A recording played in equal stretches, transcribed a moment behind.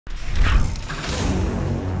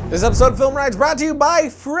This episode of Film Riot is brought to you by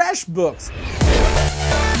FreshBooks.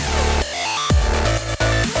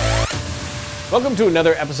 Welcome to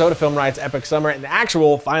another episode of Film Riot's Epic Summer, an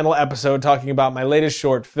actual final episode talking about my latest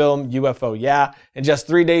short film, UFO Yeah. In just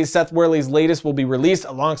 3 days, Seth Worley's latest will be released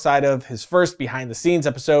alongside of his first behind-the-scenes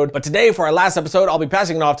episode. But today, for our last episode, I'll be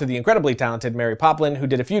passing it off to the incredibly talented Mary Poplin, who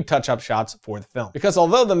did a few touch-up shots for the film. Because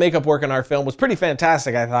although the makeup work on our film was pretty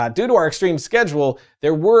fantastic, I thought, due to our extreme schedule,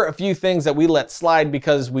 there were a few things that we let slide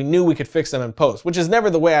because we knew we could fix them in post, which is never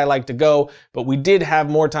the way I like to go, but we did have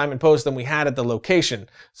more time in post than we had at the location.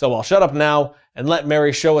 So I'll shut up now and let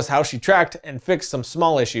Mary show us how she tracked and fixed some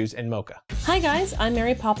small issues in Mocha. Hi guys, I'm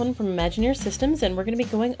Mary Poplin from Imagineer Systems, and we're going to be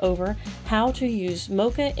going over how to use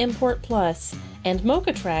Mocha Import Plus and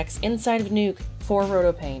Mocha tracks inside of Nuke for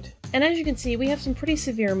Roto Paint. And as you can see, we have some pretty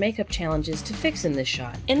severe makeup challenges to fix in this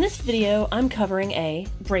shot. In this video, I'm covering a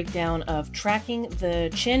breakdown of tracking the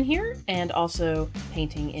chin here and also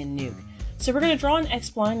painting in Nuke. So we're going to draw an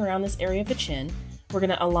X-spline around this area of the chin. We're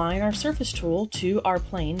going to align our surface tool to our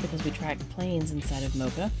plane because we track planes inside of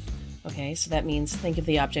Mocha. Okay, so that means think of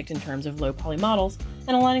the object in terms of low poly models,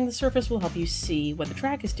 and aligning the surface will help you see what the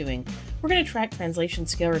track is doing. We're going to track translation,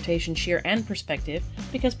 scale, rotation, shear, and perspective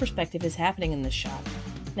because perspective is happening in this shot.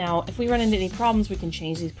 Now, if we run into any problems, we can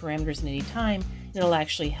change these parameters at any time, and it'll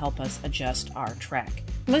actually help us adjust our track.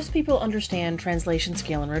 Most people understand translation,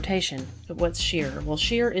 scale, and rotation, but what's shear? Well,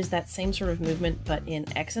 shear is that same sort of movement, but in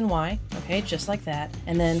X and Y, okay, just like that.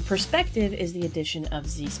 And then perspective is the addition of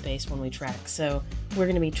Z space when we track. So we're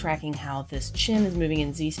going to be tracking how this chin is moving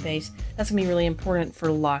in Z space. That's going to be really important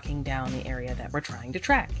for locking down the area that we're trying to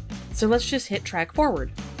track. So let's just hit track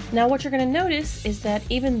forward. Now what you're going to notice is that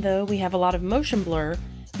even though we have a lot of motion blur,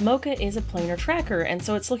 Mocha is a planar tracker, and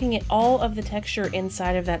so it's looking at all of the texture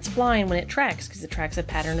inside of that spline when it tracks, because it tracks a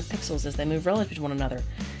pattern of pixels as they move relative to one another.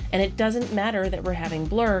 And it doesn't matter that we're having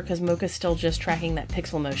blur, because Mocha's still just tracking that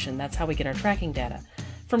pixel motion. That's how we get our tracking data.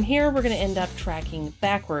 From here, we're going to end up tracking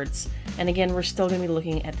backwards, and again, we're still going to be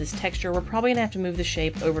looking at this texture. We're probably going to have to move the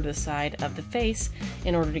shape over to the side of the face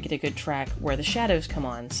in order to get a good track where the shadows come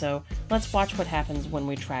on. So let's watch what happens when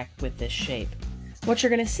we track with this shape. What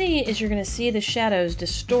you're going to see is you're going to see the shadows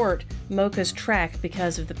distort Mocha's track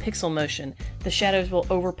because of the pixel motion. The shadows will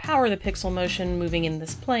overpower the pixel motion moving in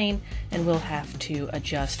this plane, and we'll have to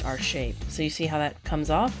adjust our shape. So you see how that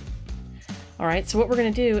comes off? Alright, so what we're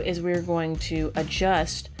going to do is we're going to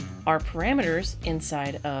adjust our parameters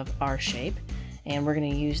inside of our shape, and we're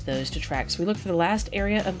going to use those to track. So we look for the last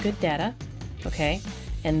area of good data, okay,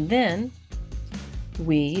 and then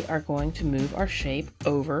we are going to move our shape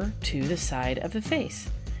over to the side of the face,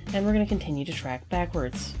 and we're going to continue to track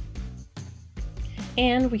backwards.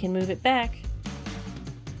 And we can move it back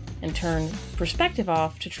and turn perspective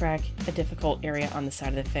off to track a difficult area on the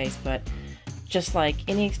side of the face, but just like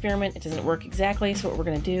any experiment, it doesn't work exactly, so what we're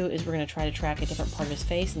going to do is we're going to try to track a different part of his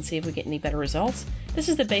face and see if we get any better results. This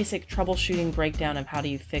is the basic troubleshooting breakdown of how do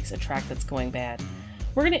you fix a track that's going bad.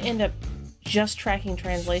 We're going to end up just tracking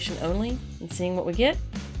translation only and seeing what we get,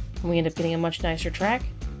 and we end up getting a much nicer track,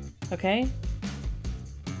 okay?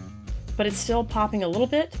 But it's still popping a little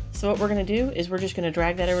bit, so what we're going to do is we're just going to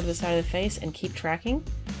drag that over to the side of the face and keep tracking,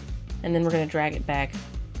 and then we're going to drag it back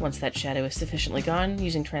once that shadow is sufficiently gone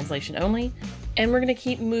using translation only, and we're going to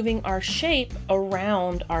keep moving our shape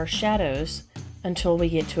around our shadows until we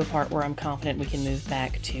get to a part where I'm confident we can move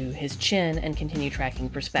back to his chin and continue tracking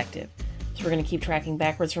perspective. So we're going to keep tracking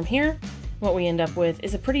backwards from here. What we end up with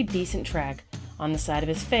is a pretty decent track on the side of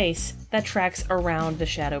his face that tracks around the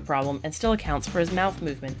shadow problem and still accounts for his mouth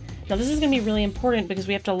movement. Now this is going to be really important because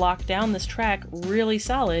we have to lock down this track really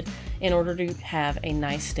solid in order to have a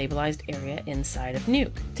nice stabilized area inside of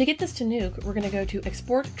Nuke. To get this to Nuke, we're going to go to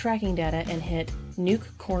Export Tracking Data and hit Nuke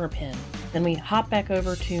Corner Pin. Then we hop back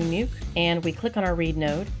over to Nuke and we click on our read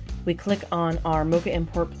node. We click on our Mocha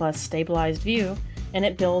Import Plus stabilized view, and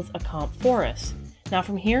it builds a comp for us. Now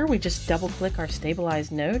from here, we just double click our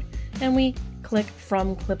stabilized node and we click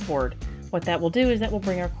from clipboard. What that will do is that will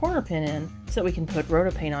bring our corner pin in so that we can put Roto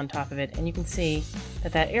Paint on top of it, and you can see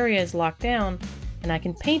that that area is locked down and I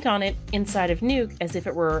can paint on it inside of Nuke as if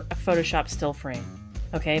it were a Photoshop still frame.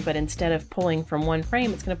 Okay, but instead of pulling from one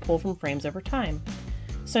frame, it's going to pull from frames over time.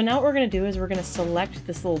 So now what we're going to do is we're going to select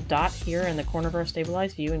this little dot here in the corner of our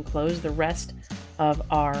stabilized view and close the rest of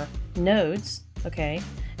our nodes, okay?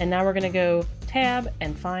 And now we're going to go tab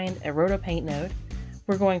and find a Roto Paint node.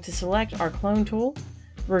 We're going to select our clone tool.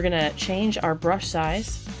 We're going to change our brush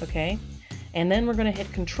size, okay? And then we're going to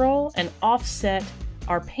hit Control and offset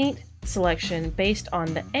our paint selection based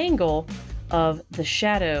on the angle of the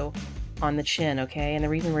shadow on the chin, okay? And the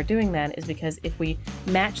reason we're doing that is because if we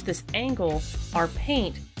match this angle, our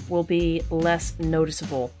paint will be less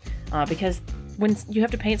noticeable because when you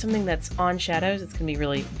have to paint something that's on shadows, it's going to be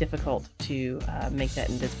really difficult to make that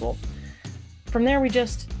invisible. From there, we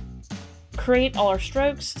just create all our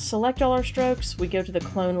strokes, select all our strokes, we go to the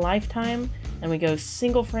clone lifetime, and we go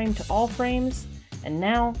single frame to all frames, and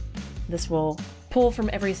now this will pull from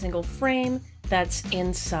every single frame that's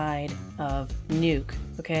inside of Nuke,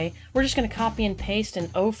 okay? We're just going to copy and paste an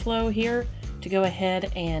O-flow here to go ahead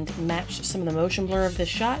and match some of the motion blur of this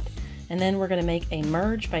shot, and then we're going to make a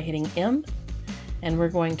merge by hitting M, and we're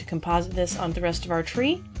going to composite this onto the rest of our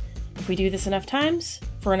tree. If we do this enough times,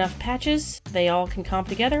 for enough patches, they all can comp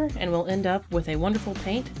together, and we'll end up with a wonderful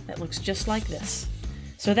paint that looks just like this.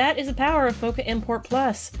 So that is the power of Mocha Import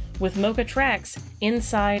Plus with Mocha tracks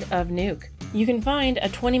inside of Nuke. You can find a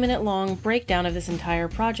 20-minute long breakdown of this entire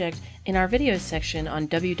project in our videos section on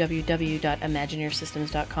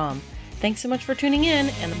www.imagineersystems.com. Thanks so much for tuning in,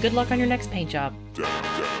 and good luck on your next paint job.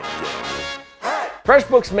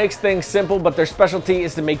 FreshBooks makes things simple, but their specialty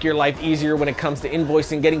is to make your life easier when it comes to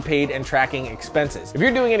invoicing, getting paid, and tracking expenses. If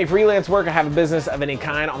you're doing any freelance work or have a business of any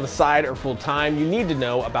kind on the side or full time, you need to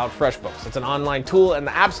know about FreshBooks. It's an online tool and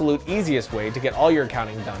the absolute easiest way to get all your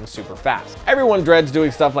accounting done super fast. Everyone dreads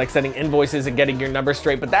doing stuff like sending invoices and getting your numbers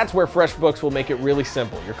straight, but that's where FreshBooks will make it really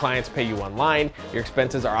simple. Your clients pay you online, your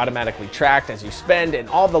expenses are automatically tracked as you spend, and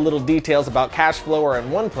all the little details about cash flow are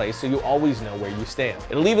in one place so you always know where you stand.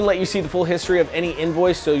 It'll even let you see the full history of any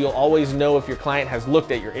invoice, so you'll always know if your client has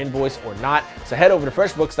looked at your invoice or not. So head over to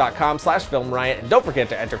freshbooks.com/filmriot, and don't forget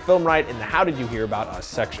to enter Film Riot in the How Did You Hear About Us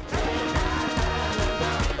section.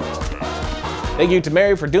 Thank you to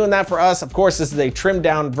Mary for doing that for us. Of course, this is a trimmed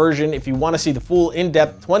down version. If you want to see the full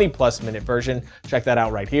in-depth 20+ minute version, check that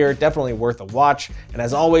out right here. Definitely worth a watch. And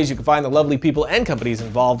as always, you can find the lovely people and companies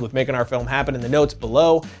involved with making our film happen in the notes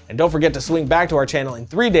below. And don't forget to swing back to our channel in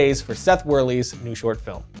 3 days for Seth Worley's new short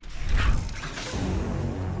film.